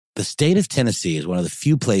The state of Tennessee is one of the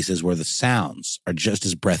few places where the sounds are just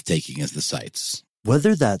as breathtaking as the sights.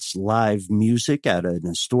 Whether that's live music at an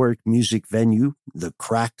historic music venue, the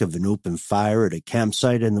crack of an open fire at a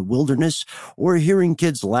campsite in the wilderness, or hearing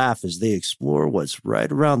kids laugh as they explore what's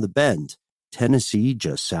right around the bend, Tennessee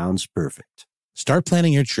just sounds perfect. Start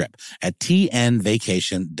planning your trip at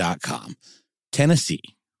tnvacation.com. Tennessee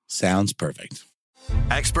sounds perfect.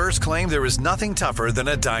 Experts claim there is nothing tougher than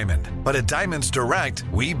a diamond. But at Diamonds Direct,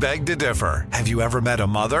 we beg to differ. Have you ever met a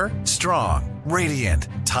mother? Strong, radiant,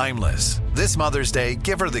 timeless. This Mother's Day,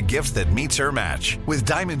 give her the gift that meets her match. With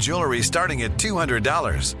diamond jewelry starting at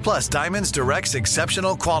 $200. Plus Diamonds Direct's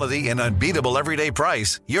exceptional quality and unbeatable everyday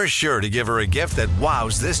price, you're sure to give her a gift that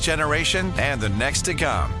wows this generation and the next to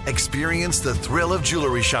come. Experience the thrill of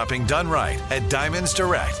jewelry shopping done right at Diamonds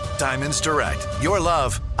Direct. Diamonds Direct. Your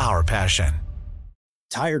love, our passion.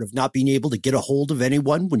 Tired of not being able to get a hold of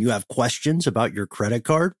anyone when you have questions about your credit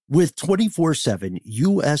card? With 24/7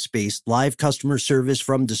 U.S.-based live customer service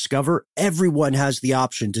from Discover, everyone has the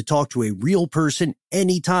option to talk to a real person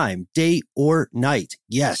anytime, day or night.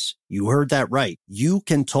 Yes, you heard that right. You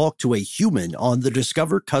can talk to a human on the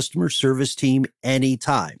Discover customer service team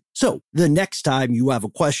anytime. So the next time you have a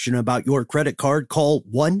question about your credit card, call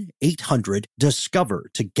 1-800-DISCOVER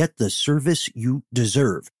to get the service you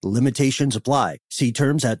deserve. Limitations apply. See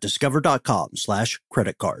terms at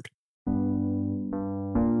discover.com/credit card.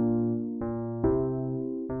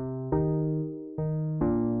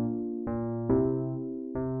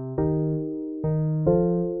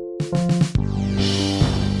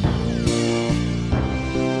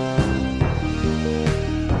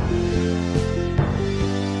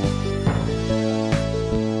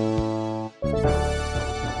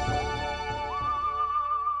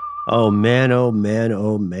 Oh, man, oh, man,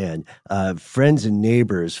 oh, man. Friends and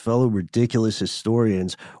neighbors, fellow ridiculous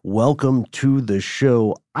historians, welcome to the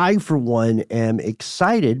show. I, for one, am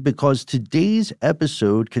excited because today's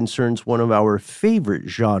episode concerns one of our favorite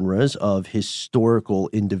genres of historical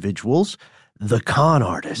individuals, the con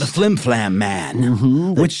artist. The flim-flam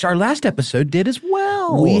man, which our last episode did as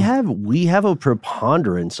well. We have a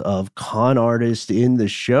preponderance of con artists in the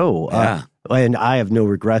show. Yeah. And I have no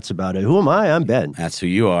regrets about it. Who am I? I'm Ben. That's who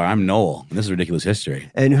you are. I'm Noel. This is Ridiculous History.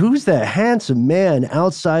 And who's that handsome man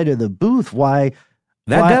outside of the booth? Why,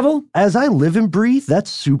 devil? As I live and breathe, that's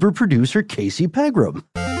super producer Casey Pegram.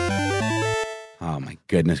 Oh, my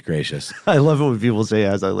goodness gracious. I love it when people say,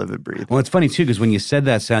 as I live and breathe. Well, it's funny, too, because when you said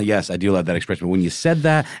that sound, yes, I do love that expression, but when you said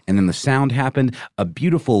that and then the sound happened, a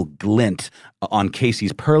beautiful glint on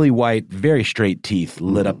Casey's pearly white, very straight teeth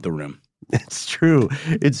lit up the room. It's true.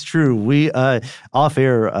 It's true. We, off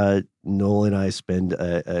air, Noel and I spend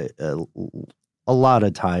a lot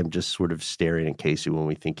of time just sort of staring at Casey when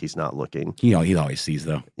we think he's not looking. He always sees,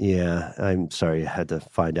 though. Yeah. I'm sorry I had to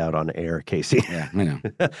find out on air, Casey. Yeah, I know.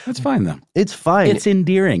 That's fine, though. It's fine. It's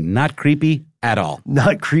endearing, not creepy at all.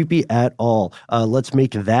 Not creepy at all. Let's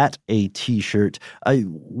make that a t-shirt.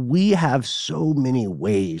 We have so many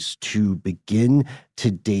ways to begin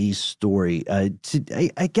today's story. I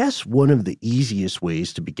guess one of the easiest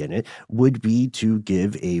ways to begin it would be to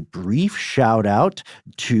give a brief shout out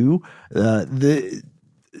to the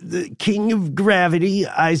king of gravity,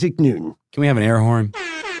 Isaac Newton. Can we have an air horn?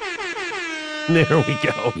 There we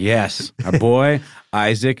go. Yes. Our boy,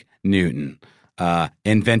 Isaac Newton,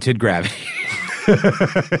 invented gravity.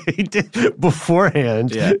 He did.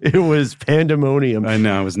 Beforehand, It was pandemonium. I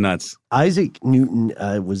know, it was nuts. Isaac Newton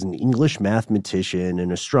was an English mathematician,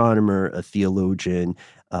 an astronomer, a theologian.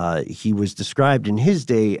 He was described in his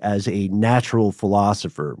day as a natural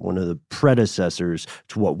philosopher, one of the predecessors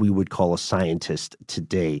to what we would call a scientist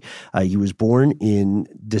today. He was born in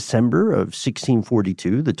December of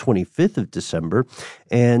 1642, the 25th of December,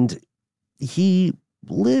 and he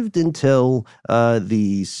lived until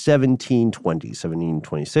the 1720s,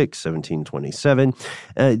 1726, 1727.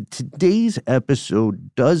 Today's episode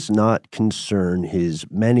does not concern his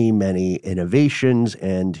many, many innovations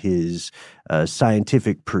and his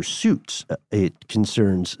scientific pursuits. It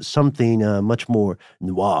concerns something much more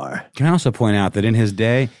noir. Can I also point out that in his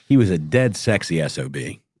day, he was a dead sexy SOB.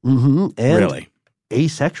 Mm-hmm. And really?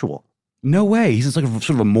 Asexual. No way. He's just like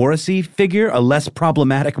sort of a Morrissey figure, a less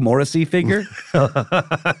problematic Morrissey figure.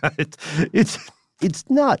 It's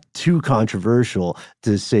not too controversial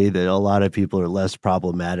to say that a lot of people are less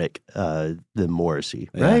problematic than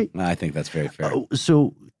Morrissey, right? Yeah, I think that's very fair.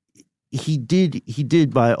 So he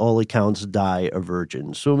did by all accounts die a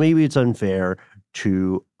virgin. So maybe it's unfair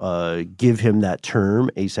to give him that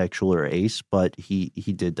term, asexual or ace, but he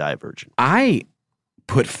did die a virgin. I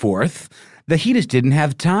put forth that he just didn't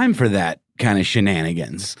have time for that kind of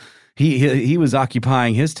shenanigans. He was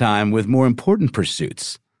occupying his time with more important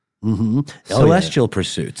pursuits. Mm-hmm. Celestial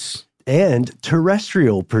pursuits. And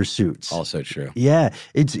terrestrial pursuits. Also true. Yeah,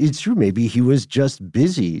 it's true. Maybe he was just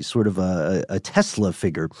busy, sort of a Tesla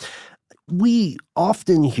figure. We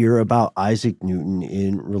often hear about Isaac Newton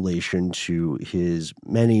in relation to his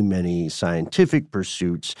many, many scientific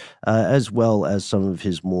pursuits, as well as some of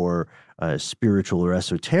his more spiritual or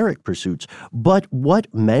esoteric pursuits. But what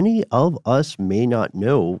many of us may not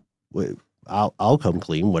know, I'll come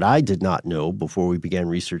clean. What I did not know before we began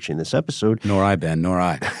researching this episode, nor I, Ben, nor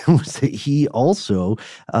I, was that he also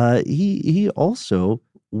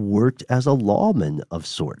worked as a lawman of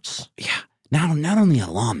sorts. Yeah. Not only a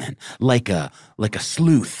lawman, like a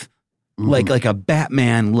sleuth, like a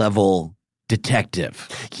Batman level detective.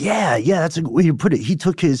 Yeah, that's a good way to put it. He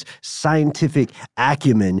took his scientific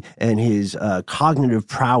acumen and his cognitive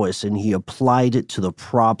prowess and he applied it to the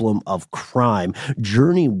problem of crime.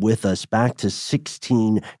 Journey with us back to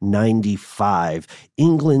 1695.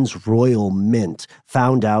 England's Royal Mint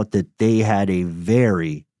found out that they had a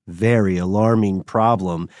very, very alarming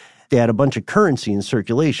problem. They had a bunch of currency in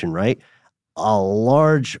circulation, right? A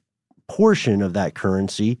large portion of that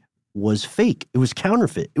currency was fake. It was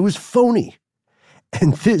counterfeit. It was phony.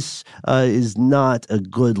 And this is not a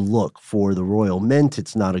good look for the Royal Mint.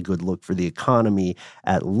 It's not a good look for the economy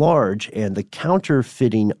at large. And the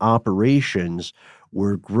counterfeiting operations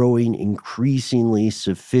were growing increasingly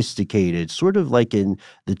sophisticated, sort of like in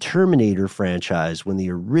the Terminator franchise when the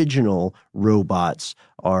original robots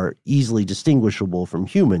are easily distinguishable from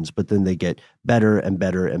humans, but then they get better and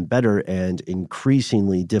better and better and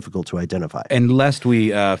increasingly difficult to identify. And lest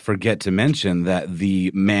we forget to mention that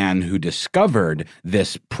the man who discovered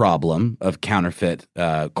this problem of counterfeit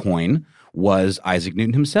coin was Isaac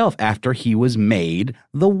Newton himself after he was made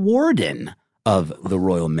the warden of the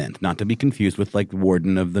Royal Mint, not to be confused with like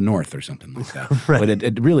Warden of the North or something like that. Right. But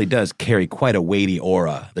it really does carry quite a weighty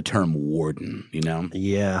aura, the term warden, you know?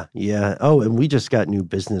 Yeah. Oh, and we just got new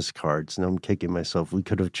business cards, and I'm kicking myself. We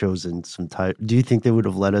could have chosen some title. Do you think they would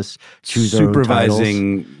have let us choose our own titles?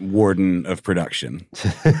 Supervising warden of production.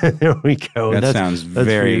 There we go. That sounds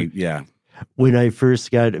very, weird. Yeah. When I first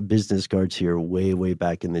got business cards here way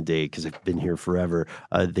back in the day, because I've been here forever,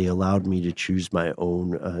 they allowed me to choose my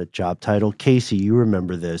own job title. Casey, you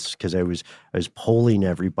remember this because I was polling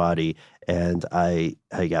everybody, and I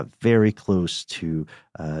got very close to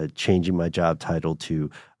changing my job title to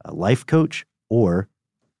life coach or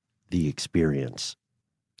the experience.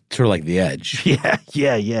 Sort of like The Edge.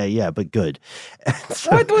 Yeah, but good.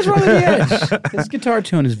 What was wrong with The Edge? His guitar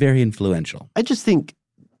tone is very influential. I just think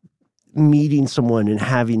meeting someone and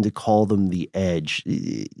having to call them the Edge,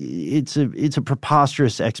 it's a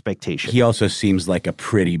preposterous expectation. He also seems like a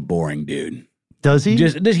pretty boring dude. Does he?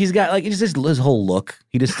 He's got like just his whole look.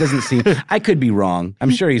 He just doesn't seem. I could be wrong. I'm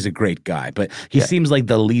sure he's a great guy, but he seems like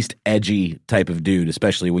the least edgy type of dude,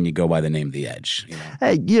 especially when you go by the name The Edge.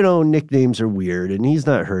 Hey, nicknames are weird, and he's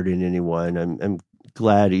not hurting anyone. I'm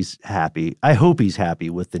glad he's happy. I hope he's happy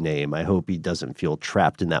with the name. I hope he doesn't feel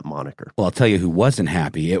trapped in that moniker. Well, I'll tell you who wasn't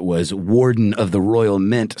happy. It was Warden of the Royal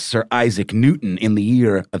Mint, Sir Isaac Newton, in the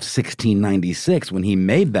year of 1696 when he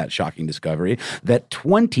made that shocking discovery that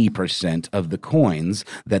 20% of the coins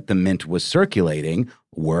that the mint was circulating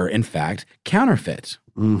were, in fact, counterfeit.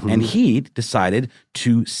 Mm-hmm. And he decided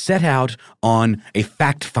to set out on a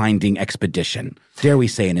fact-finding expedition. Dare we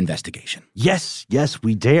say an investigation? Yes,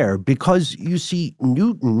 we dare. Because, you see,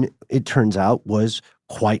 Newton, it turns out, was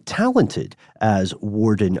quite talented as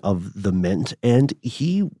warden of the mint, and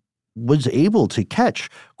he was able to catch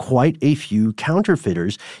quite a few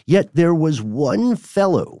counterfeiters. Yet there was one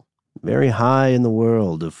fellow very high in the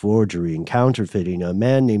world of forgery and counterfeiting, a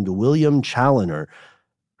man named William Chaloner,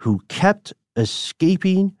 who kept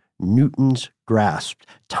escaping Newton's grasp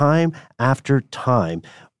time after time.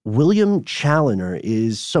 William Chaloner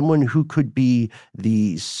is someone who could be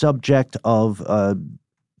the subject of a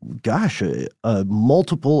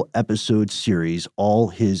multiple episode series all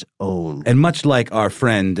his own. And much like our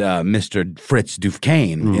friend Mr. Fritz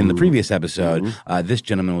Dufkane in the previous episode, this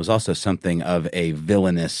gentleman was also something of a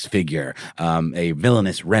villainous figure, a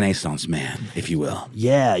villainous Renaissance man, if you will.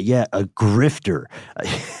 Yeah, a grifter.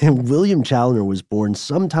 William Chaloner was born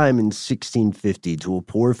sometime in 1650 to a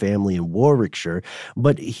poor family in Warwickshire,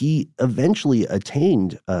 but he eventually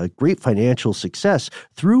attained great financial success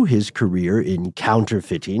through his career in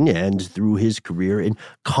counterfeiting and through his career in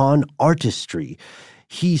con artistry.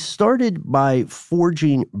 He started by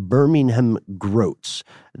forging Birmingham groats.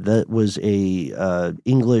 That was a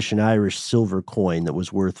English and Irish silver coin that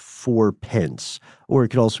was worth 4 pence. Or it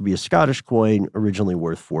could also be a Scottish coin, originally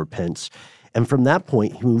worth 4 pence. And from that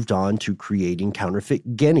point, he moved on to creating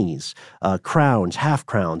counterfeit guineas, crowns, half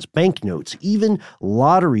crowns, banknotes, even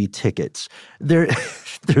lottery tickets.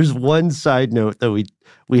 There's one side note that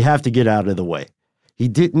we have to get out of the way. He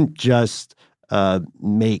didn't just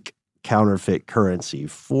make counterfeit currency.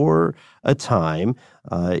 For a time,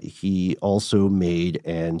 he also made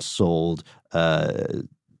and sold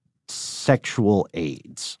sexual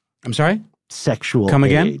aids. I'm sorry? Sexual Come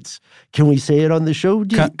again? aids. Can we say it on the show?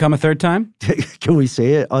 Come a third time? Can we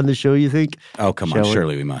say it on the show, you think? Oh, come on.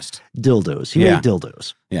 Surely we must. Dildos. He made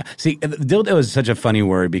dildos. Yeah. See, dildo is such a funny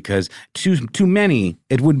word because to many,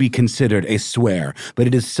 it would be considered a swear, but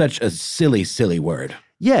it is such a silly, silly word.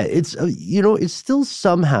 Yeah, it's, it still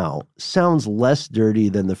somehow sounds less dirty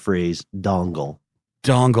than the phrase dongle.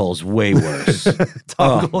 Dongle's way worse.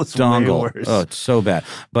 Dongle's way worse. Oh, it's so bad.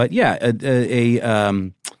 But yeah,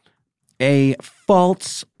 a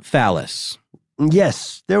false phallus.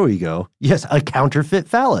 Yes, there we go. Yes, a counterfeit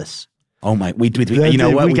phallus. Oh my! We you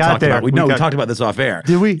know what? We talked about this off air.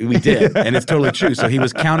 Did we? We did, and it's totally true. So he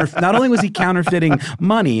was not only was he counterfeiting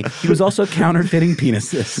money, he was also counterfeiting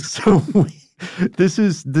penises. So this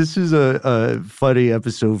is a funny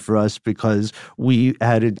episode for us because we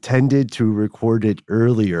had intended to record it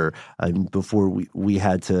earlier, before I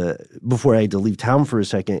had to leave town for a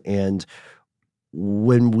second, and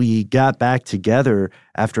when we got back together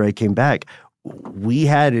after I came back, we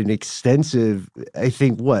had an extensive, I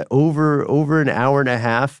think, over an hour and a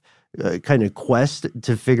half kind of quest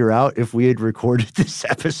to figure out if we had recorded this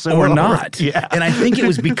episode or not. Yeah. And I think it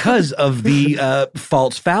was because of the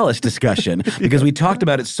false phallus discussion, because we talked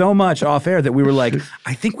about it so much off air that we were like,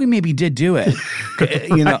 I think we maybe did do it.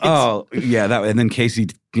 Right. Oh, yeah. And then Casey,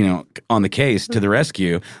 on the case to the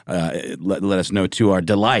rescue, let us know to our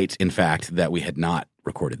delight, in fact, that we had not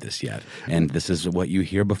recorded this yet. And this is what you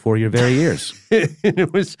hear before your very ears.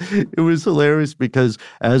 It was hilarious because,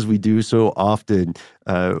 as we do so often,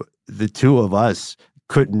 the two of us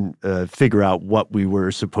couldn't figure out what we were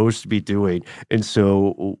supposed to be doing. And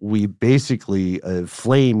so we basically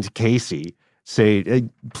flamed Casey,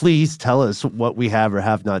 saying, please tell us what we have or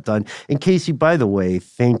have not done. And Casey, by the way,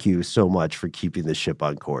 thank you so much for keeping the ship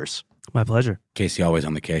on course. My pleasure. Casey, always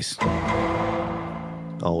on the case.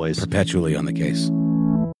 Always. Perpetually on the case.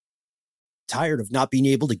 Tired of not being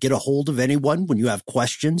able to get a hold of anyone when you have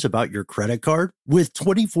questions about your credit card? With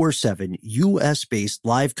 24/7 U.S.-based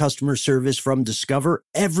live customer service from Discover,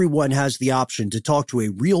 everyone has the option to talk to a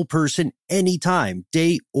real person anytime,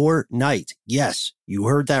 day or night. Yes, you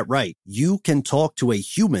heard that right. You can talk to a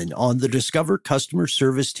human on the Discover customer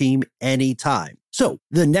service team anytime. So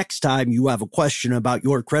the next time you have a question about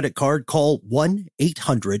your credit card, call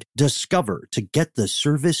 1-800-DISCOVER to get the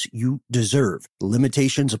service you deserve.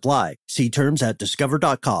 Limitations apply. See terms at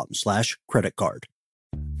discover.com/creditcard.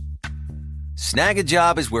 Snag a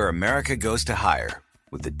Job is where America goes to hire,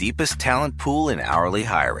 with the deepest talent pool in hourly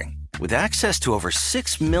hiring. With access to over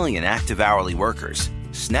 6 million active hourly workers,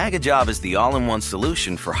 Snag a Job is the all-in-one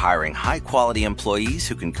solution for hiring high-quality employees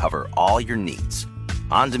who can cover all your needs.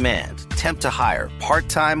 On demand, temp to hire,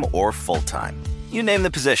 part-time or full-time. You name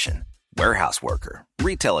the position. Warehouse worker,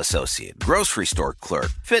 retail associate, grocery store clerk,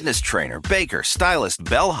 fitness trainer, baker, stylist,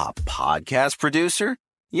 bellhop, podcast producer.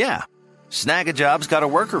 Yeah, Snag a Job's got a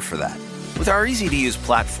worker for that. With our easy-to-use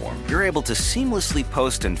platform, you're able to seamlessly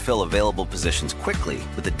post and fill available positions quickly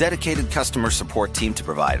with a dedicated customer support team to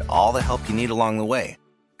provide all the help you need along the way.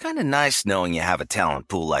 Kind of nice knowing you have a talent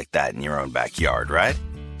pool like that in your own backyard, right?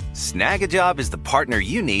 Snag a Job is the partner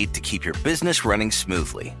you need to keep your business running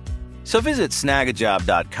smoothly. So visit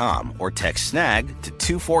snagajob.com or text snag to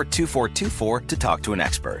 242424 to talk to an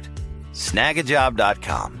expert.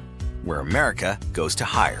 Snagajob.com, where America goes to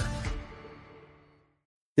hire.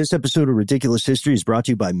 This episode of Ridiculous History is brought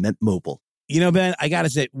to you by Mint Mobile. You know, Ben, I got to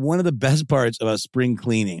say, one of the best parts about spring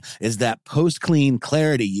cleaning is that post-clean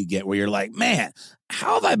clarity you get where you're like, man,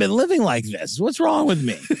 how have I been living like this? What's wrong with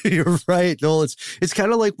me? You're right, Noel. It's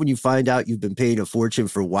kind of like when you find out you've been paying a fortune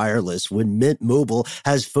for wireless when Mint Mobile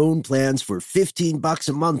has phone plans for $15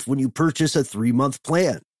 a month when you purchase a 3-month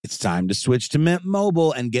plan. It's time to switch to Mint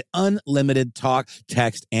Mobile and get unlimited talk,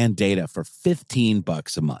 text, and data for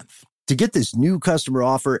 $15 a month. To get this new customer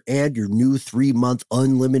offer and your new 3-month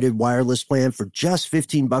unlimited wireless plan for just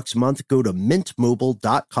 $15 a month, go to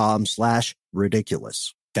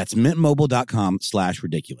mintmobile.com/ridiculous. That's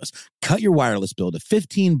mintmobile.com/ridiculous. Cut your wireless bill to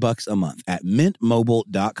 $15 a month at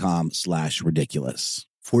mintmobile.com/ridiculous.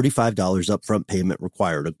 $45 upfront payment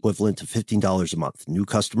required, equivalent to $15 a month. New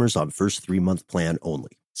customers on first 3-month plan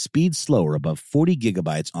only. Speed slower above 40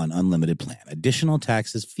 gigabytes on unlimited plan. Additional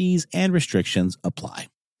taxes, fees, and restrictions apply.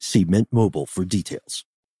 See Mint Mobile for details.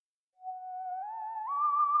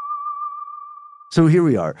 So here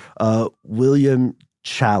we are. William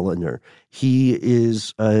Challoner. He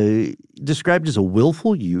is described as a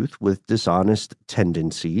willful youth with dishonest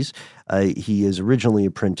tendencies. He is originally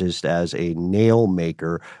apprenticed as a nail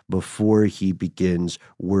maker before he begins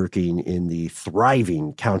working in the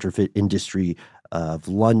thriving counterfeit industry of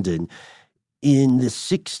London. In the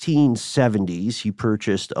 1670s, he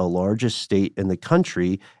purchased a large estate in the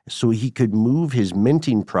country so he could move his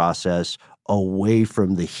minting process away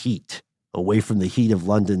from the heat of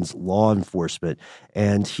London's law enforcement.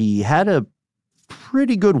 And he had a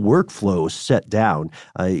pretty good workflow set down.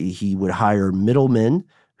 He would hire middlemen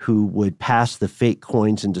who would pass the fake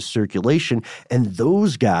coins into circulation. And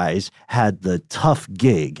those guys had the tough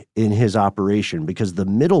gig in his operation because the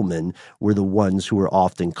middlemen were the ones who were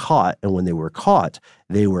often caught. And when they were caught,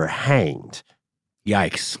 they were hanged.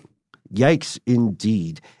 Yikes. Yikes,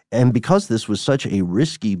 indeed. And because this was such a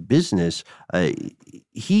risky business,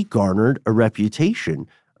 he garnered a reputation,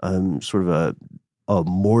 sort of a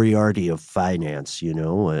Moriarty of finance,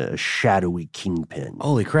 a shadowy kingpin.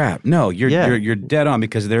 Holy crap. No, you're dead on,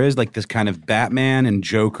 because there is like this kind of Batman and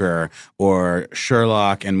Joker or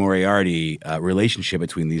Sherlock and Moriarty relationship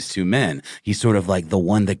between these two men. He's sort of like the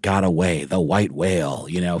one that got away, the white whale,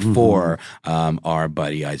 for our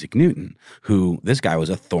buddy Isaac Newton, who this guy was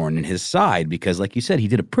a thorn in his side because, like you said, he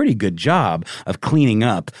did a pretty good job of cleaning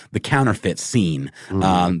up the counterfeit scene.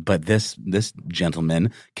 But this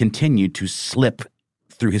gentleman continued to slip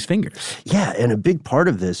through his fingers. Yeah, and a big part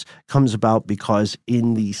of this comes about because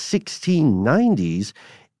in the 1690s,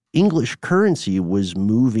 English currency was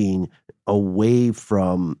moving away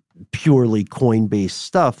from purely coin-based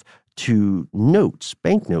stuff to notes,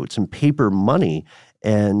 banknotes, and paper money.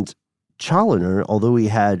 And Challoner, although he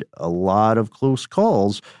had a lot of close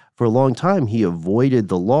calls, for a long time, he avoided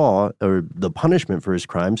the law or the punishment for his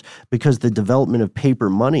crimes because the development of paper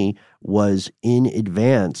money was in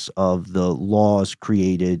advance of the laws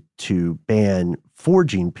created to ban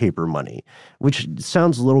forging paper money, which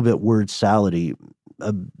sounds a little bit word salady.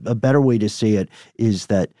 A better way to say it is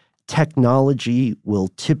that technology will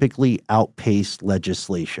typically outpace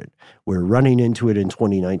legislation. We're running into it in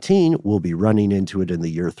 2019. We'll be running into it in the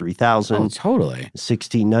year 3000. Oh, totally.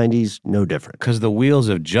 1690s, no different. Because the wheels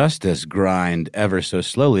of justice grind ever so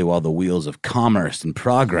slowly while the wheels of commerce and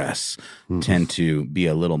progress tend to be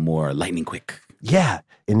a little more lightning quick. Yeah,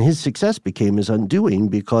 and his success became his undoing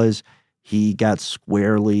because he got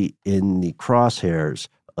squarely in the crosshairs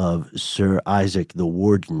of Sir Isaac the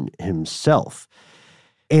Warden himself.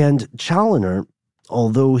 And Challoner,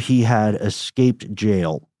 although he had escaped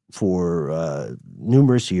jail for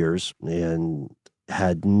numerous years and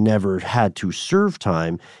had never had to serve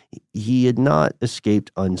time, he had not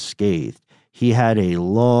escaped unscathed. He had a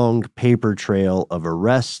long paper trail of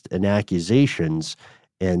arrests and accusations,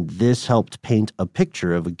 and this helped paint a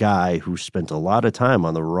picture of a guy who spent a lot of time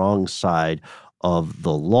on the wrong side of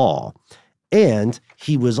the law. And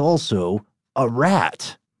he was also a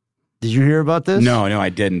rat. Did you hear about this? No, I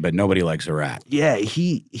didn't, but nobody likes a rat. Yeah,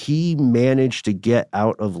 he managed to get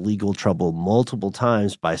out of legal trouble multiple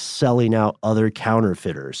times by selling out other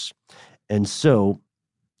counterfeiters. And so,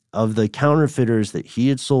 of the counterfeiters that he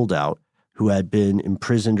had sold out, who had been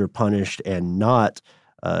imprisoned or punished and not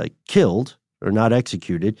killed or not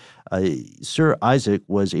executed, Sir Isaac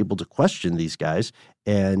was able to question these guys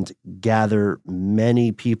and gather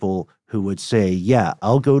many people who would say, yeah,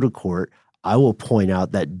 I'll go to court. I will point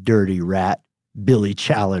out that dirty rat, Billy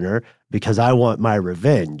Challoner, because I want my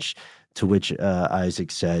revenge. To which Isaac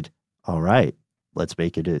said, all right, let's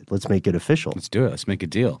make it official. Let's do it. Let's make a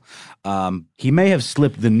deal. He may have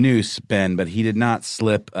slipped the noose, Ben, but he did not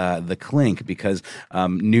slip the clink because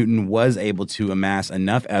Newton was able to amass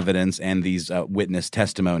enough evidence and these witness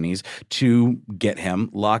testimonies to get him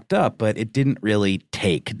locked up. But it didn't really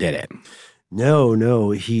take, did it?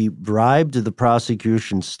 No. He bribed the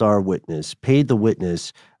prosecution's star witness, paid the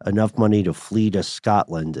witness enough money to flee to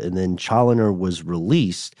Scotland, and then Challoner was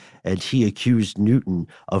released, and he accused Newton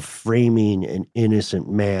of framing an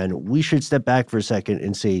innocent man. We should step back for a second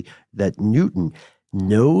and say that Newton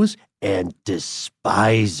knows and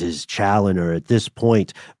despises Challoner at this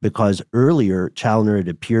point because earlier Challoner had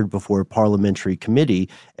appeared before a parliamentary committee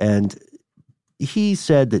and he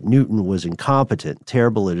said that Newton was incompetent,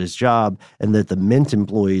 terrible at his job, and that the Mint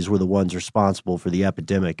employees were the ones responsible for the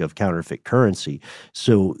epidemic of counterfeit currency.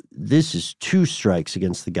 So this is two strikes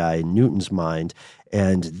against the guy in Newton's mind,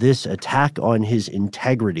 and this attack on his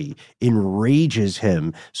integrity enrages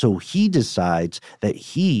him. So he decides that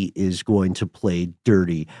he is going to play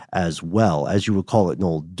dirty as well, as you would call it, an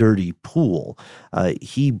old dirty pool.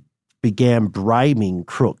 He began bribing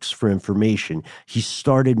crooks for information. He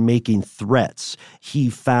started making threats. He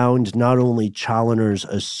found not only Challoner's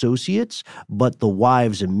associates, but the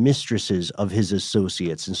wives and mistresses of his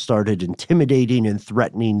associates and started intimidating and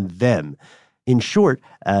threatening them. In short,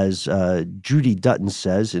 as Judy Dutton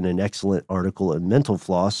says in an excellent article in Mental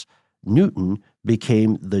Floss, Newton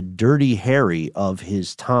became the Dirty Harry of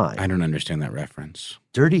his time. I don't understand that reference.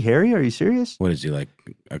 Dirty Harry? Are you serious? What is he like?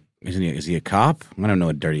 Is he a cop? I don't know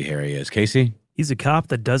what Dirty Harry is. Casey? He's a cop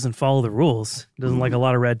that doesn't follow the rules. He doesn't like a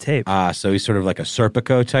lot of red tape. So he's sort of like a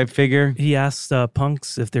Serpico type figure? He asks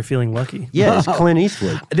punks if they're feeling lucky. Yeah, it's Clint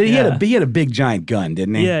Eastwood. He had a big giant gun,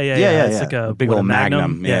 didn't he? Yeah. It's like a big old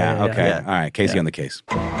Magnum. Yeah, okay. Yeah. All right, Casey on the case.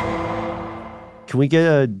 Can we get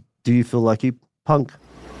a Do You Feel Lucky, Punk?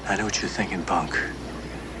 I know what you're thinking, Punk.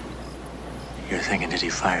 You're thinking, did he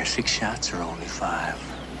fire 6 shots or only 5?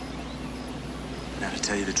 Now, to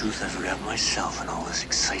tell you the truth, I forgot myself in all this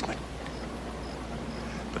excitement.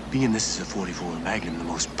 But being this is a .44 Magnum, the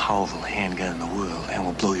most powerful handgun in the world, and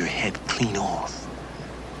will blow your head clean off,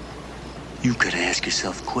 you've got to ask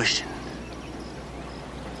yourself a question.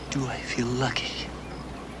 Do I feel lucky?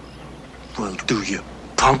 Well, do you,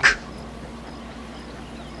 punk?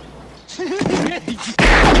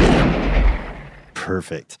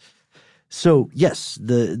 Perfect. So, yes,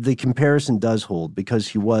 the comparison does hold because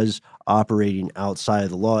he was operating outside of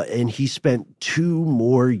the law, and he spent 2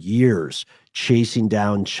 more years chasing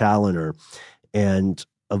down Challoner, and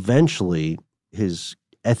eventually his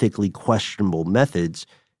ethically questionable methods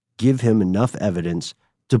give him enough evidence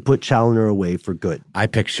to put Challoner away for good. I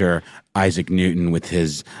picture Isaac Newton with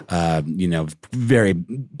his, very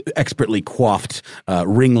expertly coiffed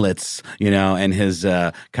ringlets, and his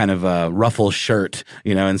kind of ruffle shirt,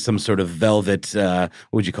 and some sort of velvet, what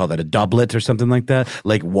would you call that, a doublet or something like that?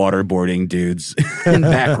 Like waterboarding dudes in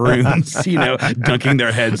back rooms, dunking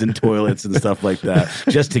their heads in toilets and stuff like that,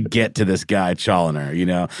 just to get to this guy Challoner,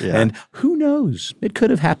 Yeah. And who knows? It could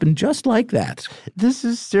have happened just like that. This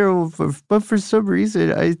is terrible, but for some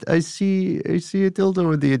reason, I see a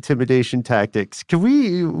dildo in the intimidation tactics.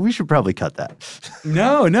 We should probably cut that.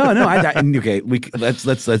 No. Okay,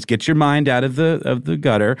 let's get your mind out of the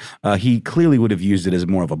gutter. He clearly would have used it as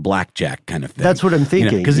more of a blackjack kind of thing. That's what I'm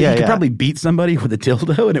thinking. Because he could probably beat somebody with a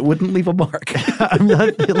dildo and it wouldn't leave a mark. I'm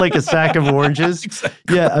not like a sack of oranges.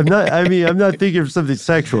 Exactly. Yeah, I'm not thinking of something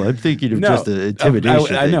sexual. I'm thinking of just an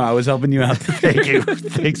intimidation. I know. I was helping you out. Thank you.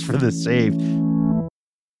 Thanks for the save.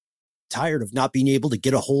 Tired of not being able to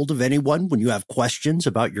get a hold of anyone when you have questions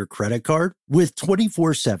about your credit card? With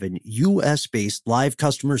 24/7 U.S.-based live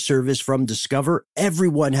customer service from Discover,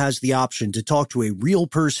 everyone has the option to talk to a real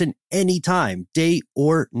person anytime, day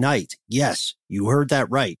or night. Yes, you heard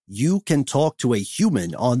that right. You can talk to a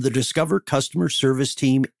human on the Discover customer service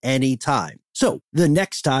team anytime. So the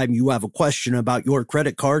next time you have a question about your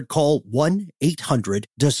credit card, call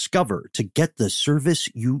 1-800-DISCOVER to get the service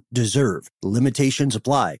you deserve. Limitations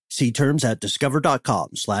apply. See terms at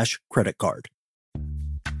discover.com/creditcard.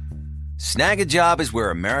 Snag a Job is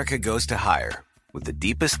where America goes to hire, with the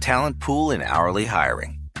deepest talent pool in hourly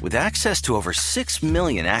hiring. With access to over 6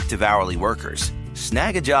 million active hourly workers,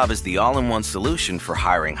 Snag a Job is the all-in-one solution for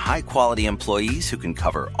hiring high-quality employees who can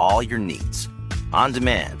cover all your needs. On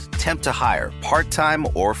demand, temp to hire, part-time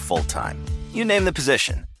or full-time. You name the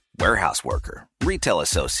position. Warehouse worker, retail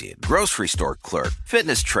associate, grocery store clerk,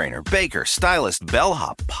 fitness trainer, baker, stylist,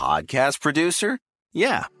 bellhop, podcast producer.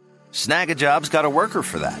 Yeah, Snag a Job's got a worker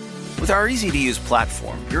for that. With our easy-to-use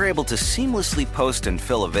platform, you're able to seamlessly post and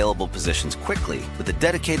fill available positions quickly with a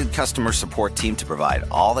dedicated customer support team to provide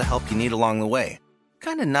all the help you need along the way.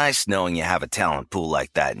 Kind of nice knowing you have a talent pool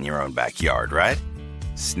like that in your own backyard, right?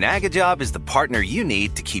 Snag a Job is the partner you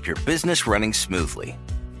need to keep your business running smoothly.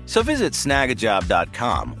 So visit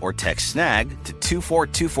snagajob.com or text snag to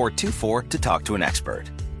 242424 to talk to an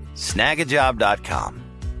expert. Snagajob.com,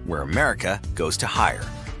 where America goes to hire.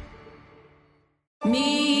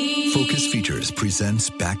 Focus Features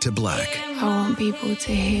presents Back to Black. I want people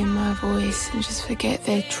to hear my voice and just forget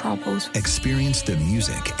their troubles. Experience the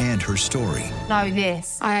music and her story. Know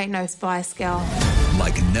this, I ain't no Spice Girl.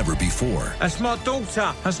 Like never before. That's my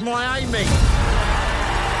daughter. That's my Amy.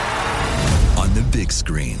 On the big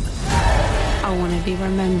screen. I want to be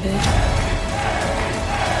remembered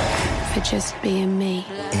for just being me.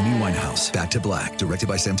 Amy Winehouse, Back to Black, directed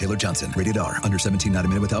by Sam Taylor Johnson. Rated R, under 17, not a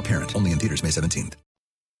minute without parent. Only in theaters May 17th.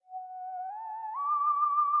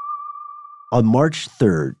 On March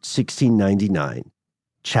 3rd, 1699,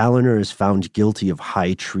 Challoner is found guilty of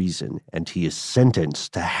high treason, and he is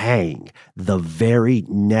sentenced to hang the very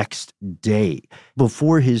next day.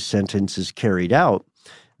 Before his sentence is carried out,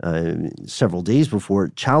 several days before,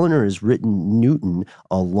 Challoner has written Newton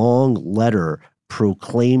a long letter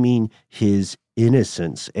proclaiming his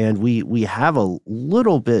innocence. And we have a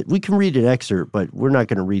little bit, we can read an excerpt, but we're not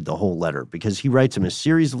going to read the whole letter because he writes him a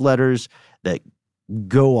series of letters that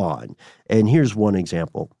go on. And here's one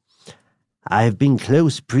example. I have been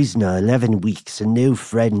close prisoner 11 weeks, and no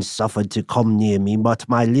friend suffered to come near me but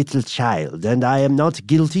my little child, and I am not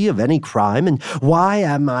guilty of any crime, and why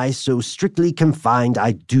am I so strictly confined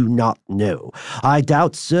I do not know. I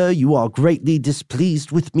doubt, sir, you are greatly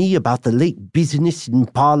displeased with me about the late business in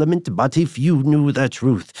Parliament, but if you knew the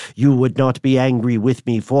truth, you would not be angry with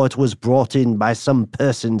me, for it was brought in by some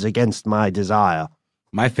persons against my desire.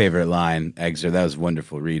 My favorite line, excerpt, that was a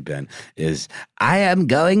wonderful read, Ben, is, I am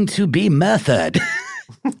going to be murthered.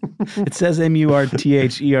 It says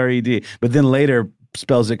M-U-R-T-H-E-R-E-D, but then later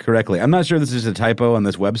spells it correctly. I'm not sure this is a typo on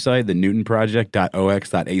this website, the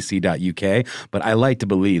newtonproject.ox.ac.uk, but I like to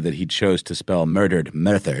believe that he chose to spell murthered.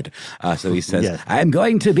 So he says, yes. I am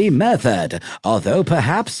going to be murthered, although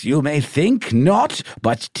perhaps you may think not,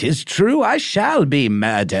 but 'tis true I shall be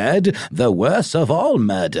murdered, the worst of all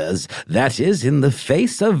murders, that is in the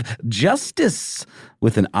face of justice.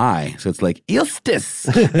 With an I, so it's like Justice.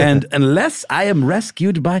 And unless I am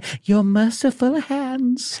rescued by your merciful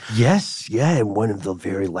hands. Yes, yeah, and one of the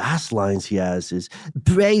very last lines he has is,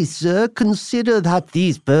 pray, sir, consider that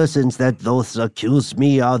these persons that thus accuse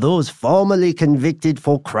me are those formerly convicted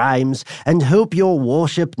for crimes, and hope your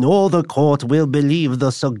worship nor the court will believe the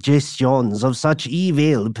suggestions of such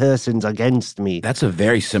evil persons against me. That's a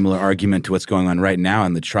very similar argument to what's going on right now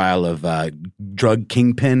in the trial of drug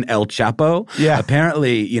kingpin El Chapo. Yeah. Apparently,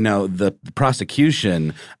 the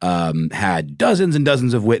prosecution had dozens and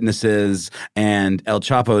dozens of witnesses, and El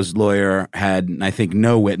Chapo's lawyer had, I think,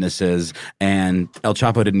 no witnesses, and El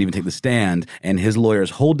Chapo didn't even take the stand, and his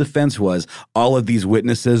lawyer's whole defense was all of these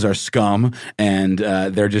witnesses are scum, and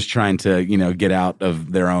they're just trying to, get out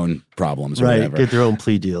of their own problems or whatever. Get their own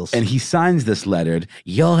plea deals. And he signs this letter,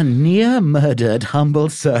 your near-murdered humble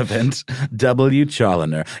servant, W.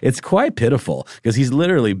 Challoner. It's quite pitiful, because he's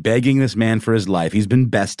literally begging this man for his life. He's been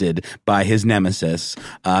bested by his nemesis,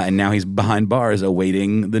 and now he's behind bars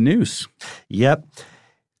awaiting the noose. Yep.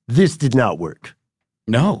 This did not work.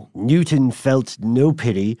 No. Newton felt no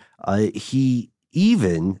pity. He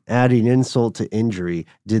even, adding insult to injury,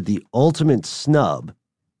 did the ultimate snub.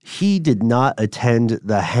 He did not attend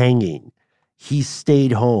the hanging. He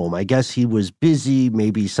stayed home. I guess he was busy.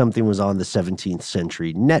 Maybe something was on the 17th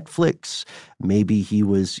century Netflix. Maybe he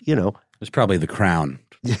was, It was probably The Crown.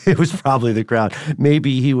 It was probably The Crown.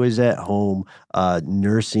 Maybe he was at home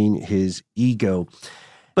nursing his ego.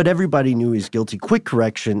 But everybody knew he was guilty. Quick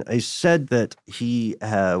correction. I said that he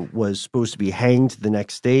was supposed to be hanged the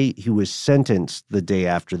next day. He was sentenced the day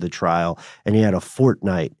after the trial, and he had a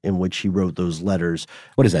fortnight in which he wrote those letters.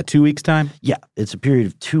 What is that, 2 weeks' time? Yeah, it's a period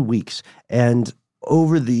of 2 weeks. And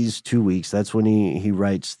over these 2 weeks, that's when he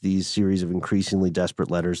writes these series of increasingly desperate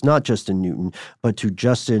letters, not just to Newton, but to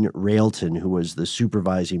Justin Railton, who was the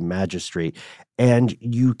supervising magistrate. And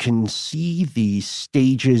you can see the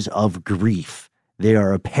stages of grief. They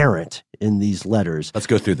are apparent in these letters. Let's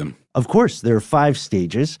go through them. Of course, there are 5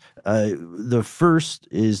 stages. The first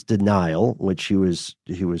is denial, which he was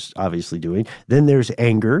obviously doing. Then there's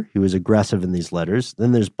anger. He was aggressive in these letters.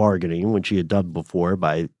 Then there's bargaining, which he had done before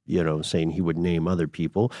by, saying he would name other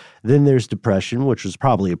people. Then there's depression, which was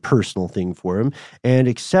probably a personal thing for him. And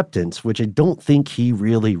acceptance, which I don't think he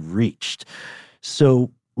really reached.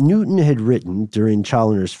 So Newton had written during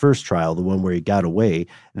Challoner's first trial, the one where he got away,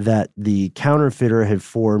 that the counterfeiter had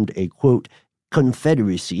formed a, quote,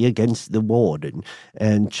 confederacy against the warden,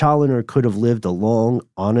 and Challoner could have lived a long,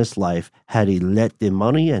 honest life had he let the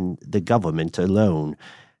money and the government alone.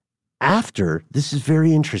 After, this is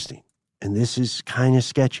very interesting, and this is kind of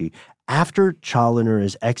sketchy, after Challoner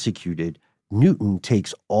is executed, Newton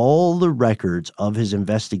takes all the records of his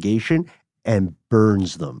investigation and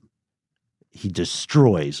burns them. He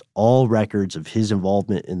destroys all records of his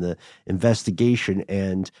involvement in the investigation,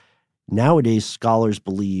 and nowadays scholars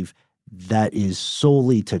believe that is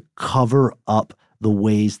solely to cover up the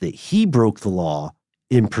ways that he broke the law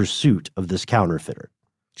in pursuit of this counterfeiter.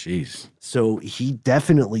 Jeez. So he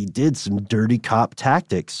definitely did some dirty cop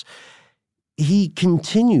tactics. He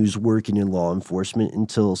continues working in law enforcement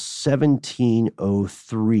until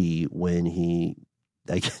 1703, when he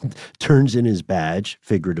turns in his badge,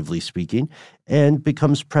 figuratively speaking, and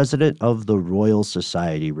becomes president of the Royal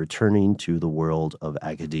Society, returning to the world of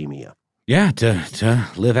academia. Yeah, to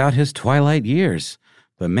live out his twilight years.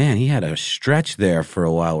 But man, he had a stretch there for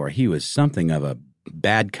a while where he was something of a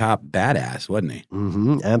bad cop badass, wasn't he?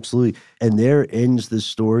 Absolutely. And there ends the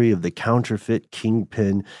story of the counterfeit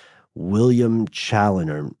kingpin William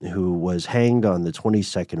Challoner, who was hanged on the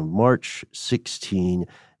 22nd of March,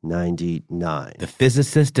 1699. The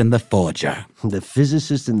physicist and the forger. The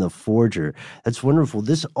physicist and the forger. That's wonderful.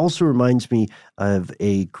 This also reminds me of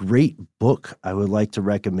a great book I would like to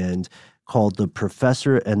recommend called The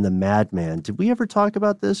Professor and the Madman. Did we ever talk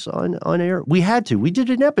about this on air? We had to. We did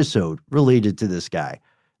an episode related to this guy,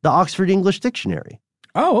 the Oxford English Dictionary.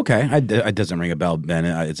 Oh, okay. It doesn't ring a bell, Ben.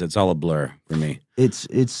 It's all a blur for me. It's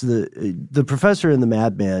the Professor and the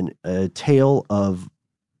Madman, a tale of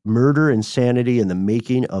murder, insanity, and the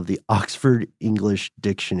making of the Oxford English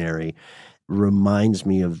Dictionary. Reminds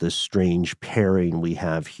me of the strange pairing we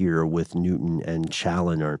have here with Newton and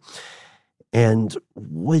Challoner. And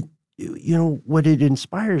what it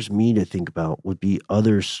inspires me to think about would be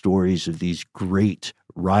other stories of these great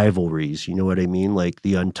rivalries, you know what I mean? Like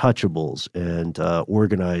the Untouchables and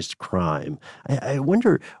organized crime. I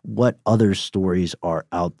wonder what other stories are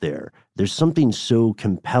out there. There's something so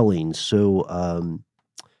compelling, so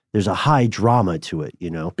there's a high drama to it, you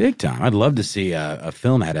know? Big time. I'd love to see a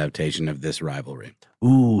film adaptation of this rivalry.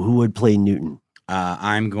 Ooh, who would play Newton?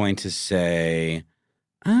 I'm going to say,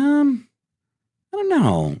 I don't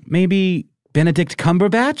know, maybe Benedict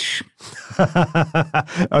Cumberbatch?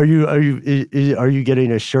 Are you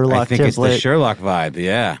getting a Sherlock I think template? It's the Sherlock vibe,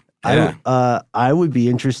 yeah. I would be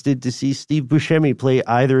interested to see Steve Buscemi play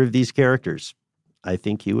either of these characters. I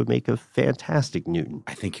think he would make a fantastic Newton.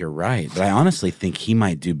 I think you're right, but I honestly think he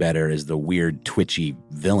might do better as the weird, twitchy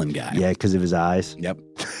villain guy. Yeah, because of his eyes. Yep.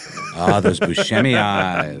 Those Buscemi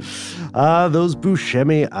eyes. Those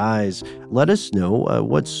Buscemi eyes. Let us know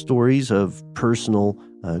what stories of personal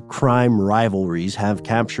crime rivalries have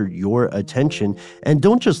captured your attention. And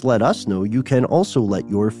don't just let us know. You can also let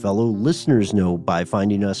your fellow listeners know by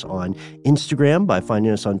finding us on Instagram, by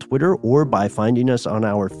finding us on Twitter, or by finding us on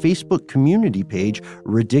our Facebook community page,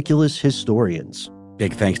 Ridiculous Historians.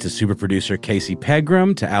 Big thanks to super producer Casey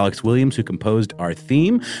Pegram, to Alex Williams, who composed our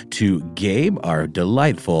theme, to Gabe, our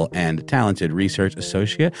delightful and talented research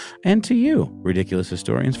associate, and to you, Ridiculous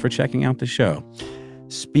Historians, for checking out the show.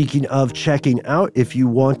 Speaking of checking out, if you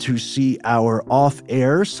want to see our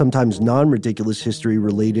off-air, sometimes non-ridiculous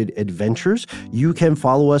history-related adventures, you can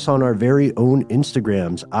follow us on our very own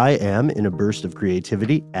Instagrams. I am, in a burst of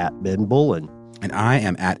creativity, at Ben Bolin. And I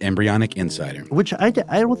am at Embryonic Insider. Which I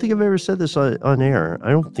don't think I've ever said this on air. I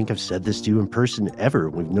don't think I've said this to you in person ever.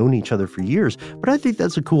 We've known each other for years, but I think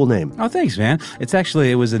that's a cool name. Oh, thanks, man.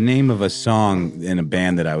 It was the name of a song in a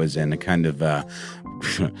band that I was in, a kind of a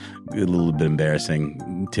little bit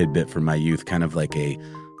embarrassing tidbit from my youth, kind of like a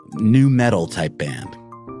new metal type band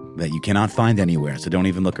that you cannot find anywhere, so don't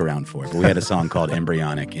even look around for it. But we had a song called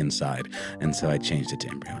Embryonic Inside, and so I changed it to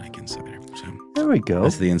Embryonic Insider. So there we go.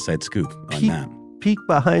 That's the inside scoop on that. Peek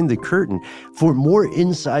behind the curtain. For more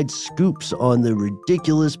inside scoops on the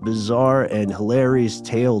ridiculous, bizarre, and hilarious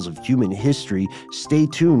tales of human history, stay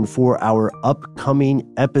tuned for our upcoming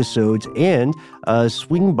episodes and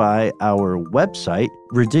swing by our website,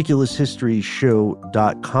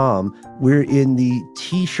 ridiculoushistoryshow.com. We're in the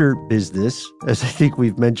t-shirt business, as I think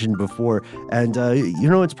we've mentioned before. And,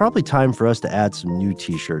 it's probably time for us to add some new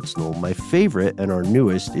t-shirts, Noel. My favorite and our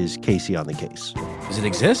newest is Casey on the Case. Does it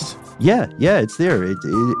exist? Yeah, it's there.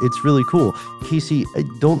 It's really cool. Casey, I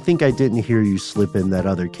don't think I didn't hear you slip in that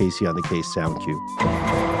other Casey on the Case sound cue.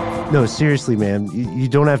 No, seriously, man. You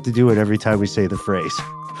don't have to do it every time we say the phrase.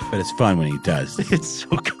 But it's fun when he does. It's so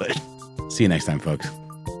good. See you next time, folks.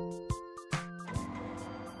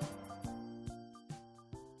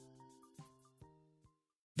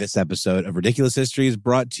 This episode of Ridiculous History is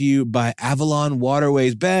brought to you by Avalon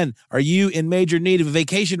Waterways. Ben, are you in major need of a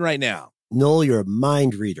vacation right now? Noel, you're a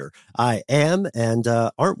mind reader. I am, and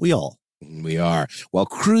aren't we all? We are. While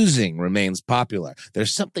cruising remains popular,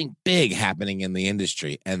 there's something big happening in the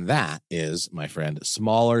industry, and that is, my friend,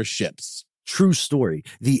 smaller ships. True story.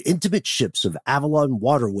 The intimate ships of Avalon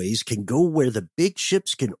Waterways can go where the big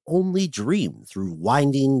ships can only dream, through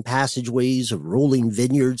winding passageways of rolling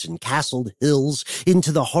vineyards and castled hills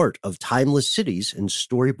into the heart of timeless cities and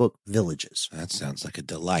storybook villages. That sounds like a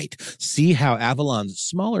delight. See how Avalon's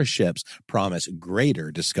smaller ships promise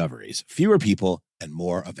greater discoveries, fewer people, and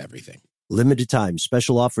more of everything. Limited time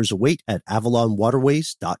special offers await at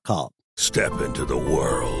avalonwaterways.com. Step into the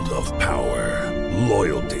world of power,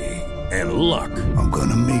 loyalty, and luck. I'm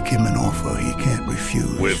gonna make him an offer he can't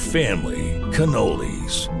refuse. With family,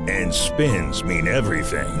 cannolis, and spins mean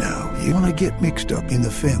everything. Now, you wanna get mixed up in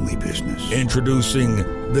the family business. Introducing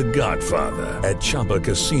The Godfather at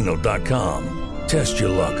ChumbaCasino.com. Test your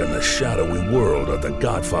luck in the shadowy world of The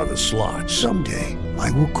Godfather slot. Someday,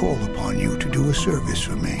 I will call upon you to do a service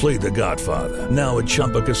for me. Play The Godfather, now at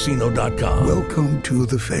ChumbaCasino.com. Welcome to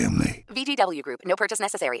the family. VGW Group. No purchase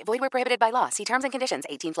necessary. Void where prohibited by law. See terms and conditions.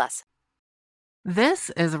 18+. This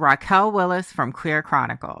is Raquel Willis from Queer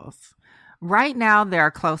Chronicles. Right now, there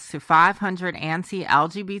are close to 500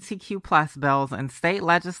 anti-LGBTQ+ bills in state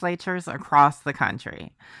legislatures across the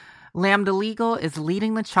country. Lambda Legal is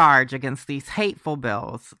leading the charge against these hateful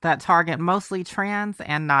bills that target mostly trans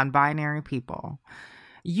and non-binary people.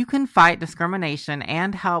 You can fight discrimination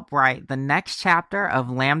and help write the next chapter of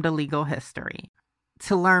Lambda Legal history.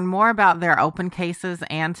 To learn more about their open cases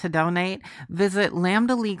and to donate, visit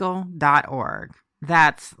lambdalegal.org.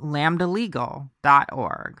 That's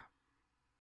lambdalegal.org.